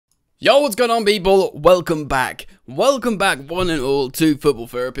Yo, what's going on, people? Welcome back one and all to Football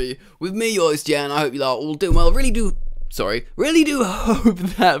Therapy with me, your host Jan. I hope you are all doing well. Really do hope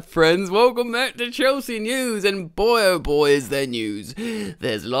that, friends. Welcome back to Chelsea news, and boy oh boy is there news.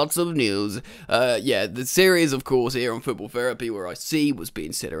 There's lots of news. Yeah, the series, of course, here on Football Therapy, where I see what's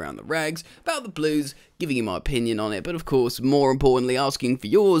being said around the rags about the Blues, giving you my opinion on it, but of course, more importantly, asking for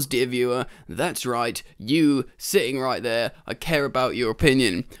yours, dear viewer. That's right, you sitting right there. I care about your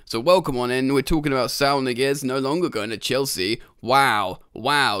opinion. So welcome on in. We're talking about Saúl Ñíguez no longer going to Chelsea. Wow.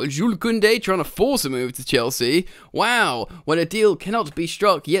 Jules Kounde trying to force a move to Chelsea. Wow. When a deal cannot be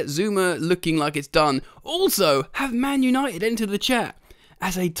struck, yet Zouma looking like it's done. Also, have Man United enter the chat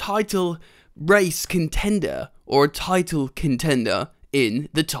as a title race contender, or a title contender in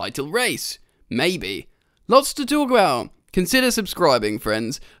the title race. Maybe. Lots to talk about. Consider subscribing,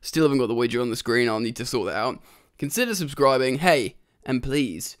 friends. Still haven't got the widget on the screen. I'll need to sort that out. Consider subscribing. Hey, and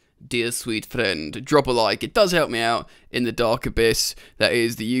please, dear sweet friend, drop a like. It does help me out in the dark abyss that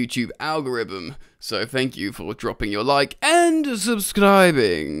is the YouTube algorithm. So thank you for dropping your like and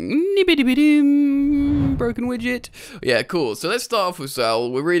subscribing. Broken widget. Yeah, cool. So let's start off with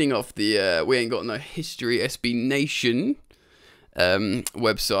Saúl. We're reading off the We Ain't Got No History SB Nation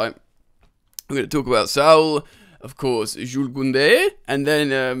website. We're going to talk about Saúl, of course, Jules Kounde, and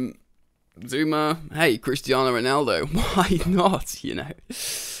then Zouma. Hey, Cristiano Ronaldo. Why not, you know?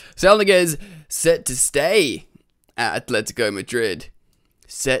 Saúl Ñíguez set to stay at Atletico Madrid.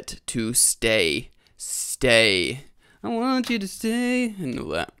 Set to stay. Stay. I want you to stay. And all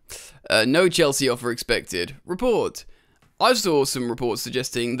that. No Chelsea offer expected. Report. I saw some reports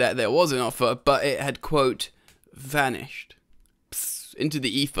suggesting that there was an offer, but it had, quote, vanished. Psst, into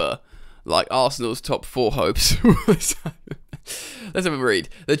the ether. Like Arsenal's top 4 hopes. Let's have a read.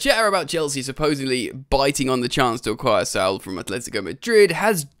 The chatter about Chelsea supposedly biting on the chance to acquire Saúl from Atletico Madrid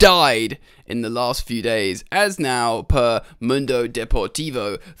has died in the last few days, as now, per Mundo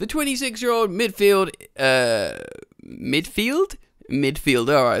Deportivo, the 26-year-old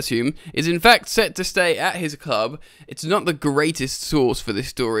midfielder, I assume, is in fact set to stay at his club. It's not the greatest source for this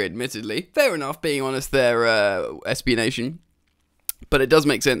story, admittedly. Fair enough, being honest there, SB Nation. But it does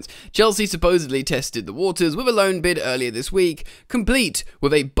make sense. Chelsea supposedly tested the waters with a loan bid earlier this week, complete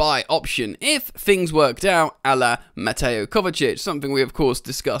with a buy option if things worked out, a la Mateo Kovacic, something we of course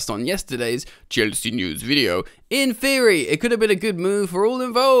discussed on yesterday's Chelsea news video. In theory, it could have been a good move for all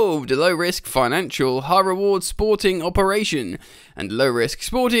involved, a low-risk financial, high-reward sporting operation, and low-risk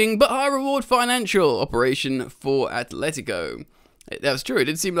sporting but high-reward financial operation for Atletico. That's true, it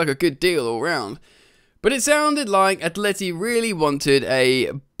did seem like a good deal all round. But it sounded like Atleti really wanted a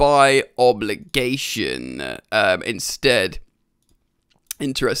buy obligation instead.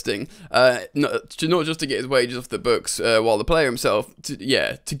 Interesting. Not just to get his wages off the books, while the player himself, to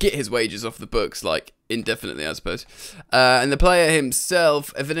get his wages off the books, like, indefinitely, I suppose. And the player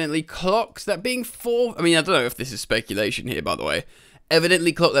himself evidently clocked that being fourth. I mean, I don't know if this is speculation here, by the way.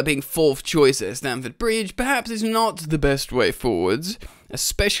 Evidently clocked that being 4th choice at Stamford Bridge perhaps is not the best way forwards,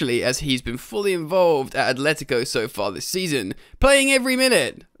 especially as he's been fully involved at Atletico so far this season, playing every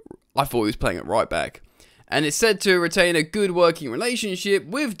minute. I thought he was playing at right back. And it's said to retain a good working relationship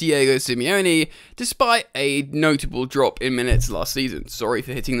with Diego Simeone, despite a notable drop in minutes last season. Sorry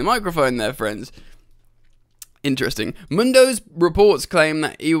for hitting the microphone there, friends. Interesting. Mundo's reports claim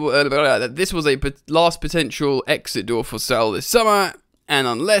that that this was a last potential exit door for Saúl this summer, and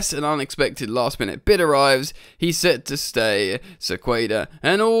unless an unexpected last-minute bid arrives, he's set to stay, Sequeda,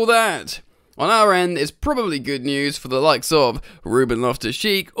 and all that. On our end, it's probably good news for the likes of Ruben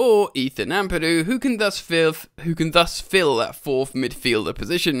Loftus-Cheek or Ethan Ampadu, who can thus fill that 4th midfielder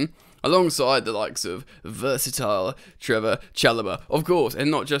position, alongside the likes of versatile Trevor Chalobah, of course, and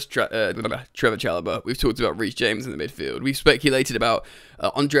not just Trevor Chalobah. We've talked about Reece James in the midfield. We've speculated about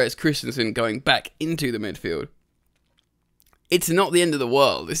Andreas Christensen going back into the midfield. It's not the end of the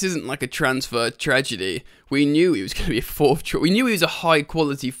world. This isn't like a transfer tragedy. We knew he was going to be a 4th choice. We knew he was a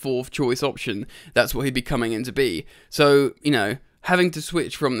high-quality 4th choice option. That's what he'd be coming in to be. So, you know, having to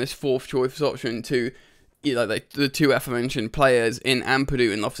switch from this 4th choice option to, you know, like the two aforementioned players in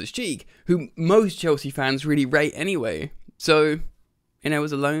Ampadu and Loftus-Cheek, who most Chelsea fans really rate anyway. So, you know, it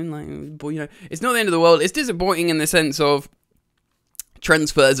was a loan, like, boy, you know, it's not the end of the world. It's disappointing in the sense of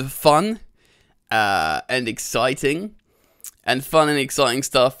transfers are fun and exciting. And fun and exciting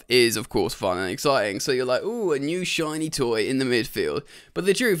stuff is, of course, fun and exciting. So you're like, ooh, a new shiny toy in the midfield. But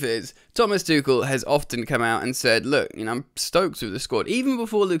the truth is, Thomas Tuchel has often come out and said, look, you know, I'm stoked with the squad. Even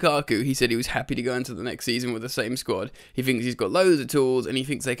before Lukaku, he said he was happy to go into the next season with the same squad. He thinks he's got loads of tools and he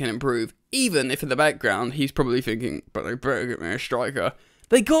thinks they can improve. Even if in the background, he's probably thinking, but they better get me a striker.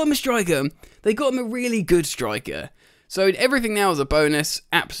 They got him a striker. They got him a really good striker. So everything now is a bonus,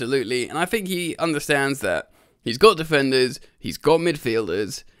 absolutely. And I think he understands that he's got defenders, he's got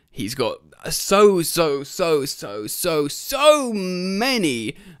midfielders, he's got so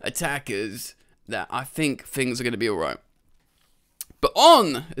many attackers that I think things are going to be alright. But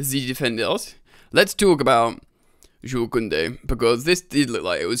on the defenders, let's talk about Jules Kounde, because this did look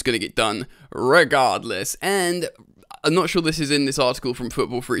like it was going to get done regardless. And I'm not sure this is in this article from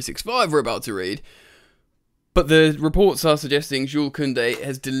Football 365 we're about to read, but the reports are suggesting Jules Kounde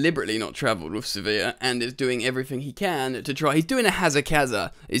has deliberately not travelled with Sevilla and is doing everything he can to try. He's doing a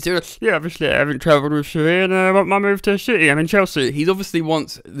hazakaza. He's doing yeah, obviously I haven't travelled with Sevilla and I want my move to City. I'm in Chelsea. He obviously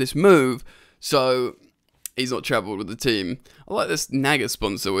wants this move, so he's not travelled with the team. I like this Naga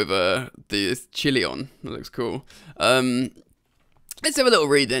sponsor with the chili on. That looks cool. Let's have a little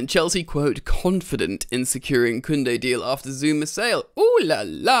read then. Chelsea, quote, confident in securing Kounde deal after Zouma sale. Ooh la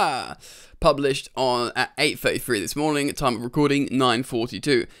la! Published at 8:33 this morning, time of recording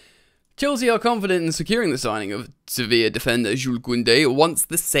 9:42. Chelsea are confident in securing the signing of Sevilla defender Jules Kounde once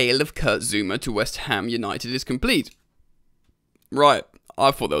the sale of Kurt Zouma to West Ham United is complete. Right, I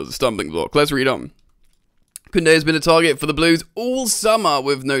thought that was a stumbling block. Let's read on. Kounde has been a target for the Blues all summer,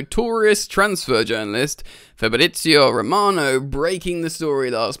 with notorious transfer journalist Fabrizio Romano breaking the story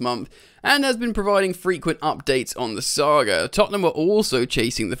last month and has been providing frequent updates on the saga. Tottenham were also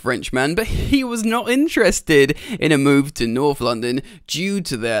chasing the Frenchman, but he was not interested in a move to North London due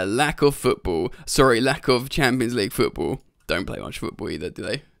to their lack of Champions League football. Don't play much football either, do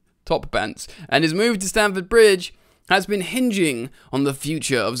they? Top pants. And his move to Stamford Bridge has been hinging on the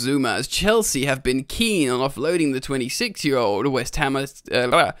future of Zouma, as Chelsea have been keen on offloading the 26-year-old. West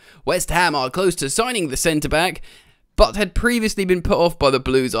Ham are close to signing the centre-back, but had previously been put off by the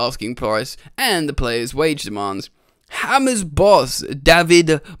Blues' asking price and the player's wage demands. Hammer's boss, David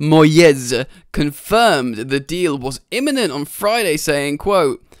Moyes, confirmed the deal was imminent on Friday, saying,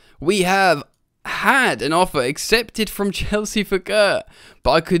 quote, "We have had an offer accepted from Chelsea for Kurt,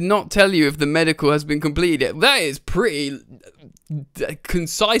 but I could not tell you if the medical has been completed." That is pretty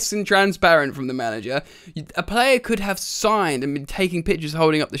concise and transparent from the manager. A player could have signed and been taking pictures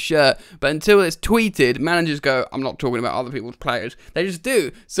holding up the shirt, but until it's tweeted, managers go, "I'm not talking about other people's players." They just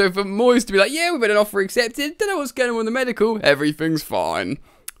do. So for Moyes to be like, "Yeah, we've had an offer accepted, don't know what's going on with the medical, everything's fine."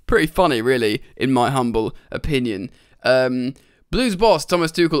 Pretty funny, really, in my humble opinion. Blues boss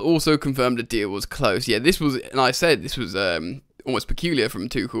Thomas Tuchel also confirmed a deal was close. Yeah, this was, and I said this was almost peculiar from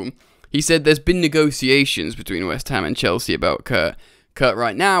Tuchel. He said there's been negotiations between West Ham and Chelsea about Kurt. Kurt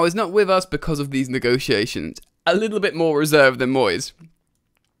right now is not with us because of these negotiations. A little bit more reserved than Moyes.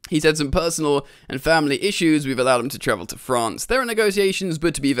 He's had some personal and family issues. We've allowed him to travel to France. There are negotiations,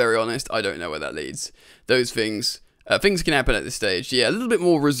 but to be very honest, I don't know where that leads. Those things can happen at this stage. Yeah, a little bit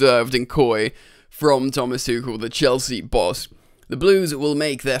more reserved and coy from Thomas Tuchel, the Chelsea boss. The Blues will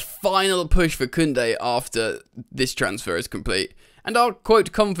make their final push for Kounde after this transfer is complete, and are,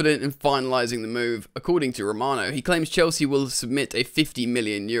 quote, confident in finalising the move. According to Romano, he claims Chelsea will submit a €50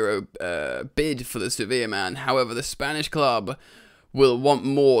 million bid for the Sevilla man. However, the Spanish club will want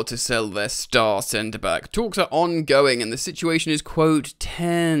more to sell their star centre-back. Talks are ongoing, and the situation is, quote,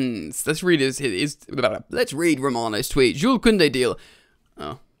 tense. Let's read Romano's tweet. Jules Kounde deal.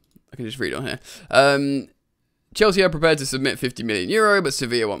 Oh, I can just read on here. Chelsea are prepared to submit €50 million, but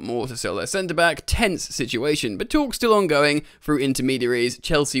Sevilla want more to sell their centre-back. Tense situation, but talks still ongoing through intermediaries.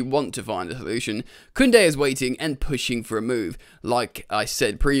 Chelsea want to find a solution. Kounde is waiting and pushing for a move. Like I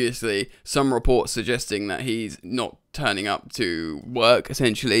said previously, some reports suggesting that he's not turning up to work,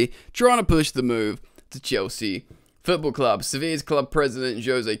 essentially, trying to push the move to Chelsea Football Club. Sevilla's club president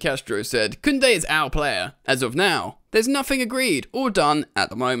Jose Castro said, "Kounde is our player. As of now, there's nothing agreed or done at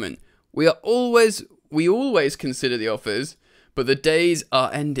the moment. We always consider the offers, but the days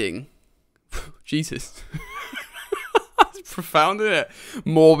are ending." Jesus. That's profound, isn't it?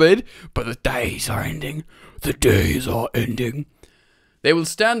 Morbid, but the days are ending. The days are ending. They will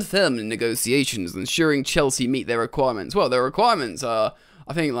stand firm in negotiations, ensuring Chelsea meet their requirements. Well, their requirements are,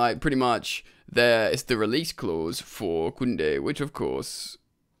 I think, like, pretty much it's the release clause for Kounde, which, of course,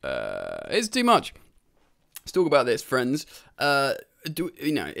 is too much. Let's talk about this, friends.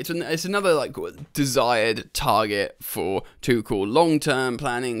 It's another like desired target for Tuchel. Long-term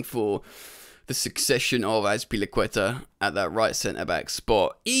planning for the succession of Azpilicueta at that right centre-back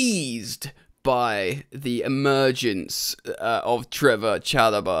spot, eased by the emergence of Trevor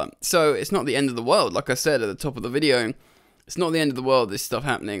Chalobah. So it's not the end of the world. Like I said at the top of the video, it's not the end of the world, this stuff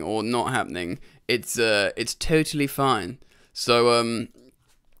happening or not happening. It's totally fine. So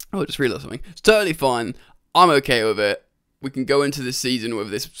I just realised something. It's totally fine. I'm okay with it. we can go into the season with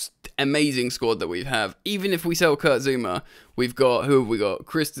this amazing squad that we have. Even if we sell Kurt Zouma, we've got, who have we got?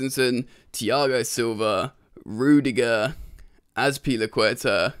 Christensen, Thiago Silva, Rudiger,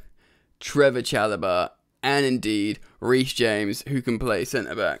 Azpilicueta, Trevor Chalobah, and indeed Reece James, who can play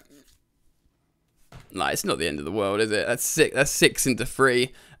centre back. Like, it's not the end of the world, is it? That's six into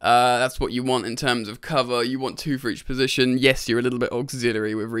 3. That's what you want in terms of cover. You want 2 for each position. Yes, you're a little bit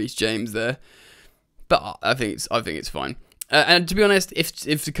auxiliary with Reece James there, but I think it's fine. And to be honest,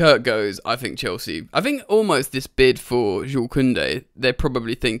 if Kurt goes, I think almost this bid for Jules Kounde, they're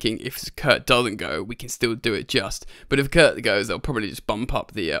probably thinking if Kurt doesn't go, we can still do it just. But if Kurt goes, they'll probably just bump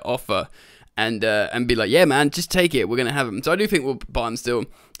up the offer and be like, yeah, man, just take it. We're going to have him. So I do think we'll buy him still.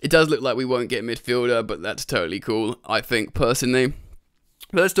 It does look like we won't get a midfielder, but that's totally cool, I think, personally.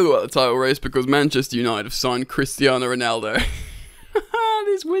 But let's talk about the title race, because Manchester United have signed Cristiano Ronaldo.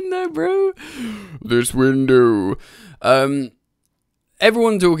 This window, bro. This window.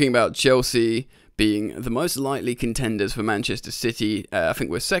 Everyone talking about Chelsea being the most likely contenders for Manchester City. I think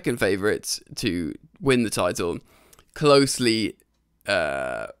we're second favourites to win the title. Closely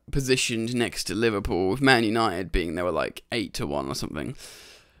positioned next to Liverpool, with Man United being, they were like 8-1 or something.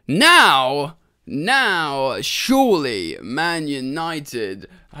 Now, surely Man United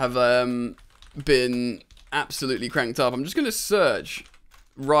have been absolutely cranked up. I'm just going to search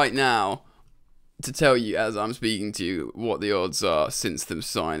right now to tell you, as I'm speaking to you, what the odds are since them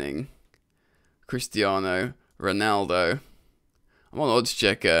signing Cristiano Ronaldo. I'm on Odds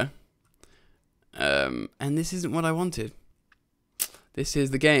Checker, and this isn't what I wanted. This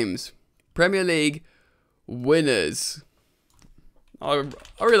is the games. Premier League winners. I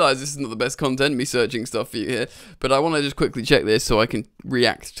realise this is not the best content, me searching stuff for you here, but I want to just quickly check this so I can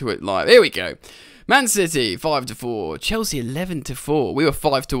react to it live. Here we go. Man City 5-4, Chelsea 11-4. We were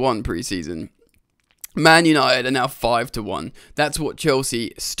 5-1 pre-season. Man United are now 5-1. That's what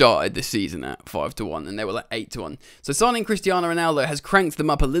Chelsea started the season at, 5-1, and they were like 8-1. So signing Cristiano Ronaldo has cranked them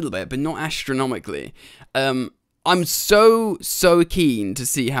up a little bit, but not astronomically. I'm so keen to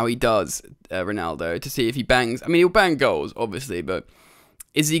see how he does, Ronaldo, to see if he bangs. I mean, he'll bang goals, obviously, but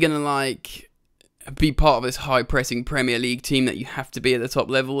is he going to, like, be part of this high-pressing Premier League team that you have to be at the top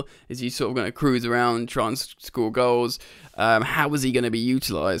level? Is he sort of going to cruise around, try and score goals? How is he going to be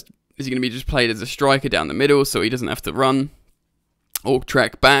utilised? Is he going to be just played as a striker down the middle so he doesn't have to run or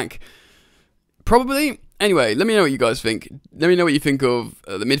track back? Probably. Anyway, let me know what you guys think. Let me know what you think of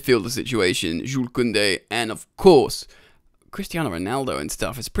the midfielder situation, Jules Kounde, and of course, Cristiano Ronaldo and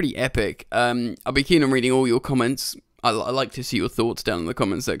stuff. It's pretty epic. I'll be keen on reading all your comments. I like to see your thoughts down in the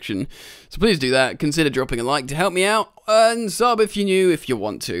comment section. So please do that. Consider dropping a like to help me out. And sub if you're new, if you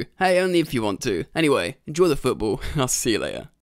want to. Hey, only if you want to. Anyway, enjoy the football. I'll see you later.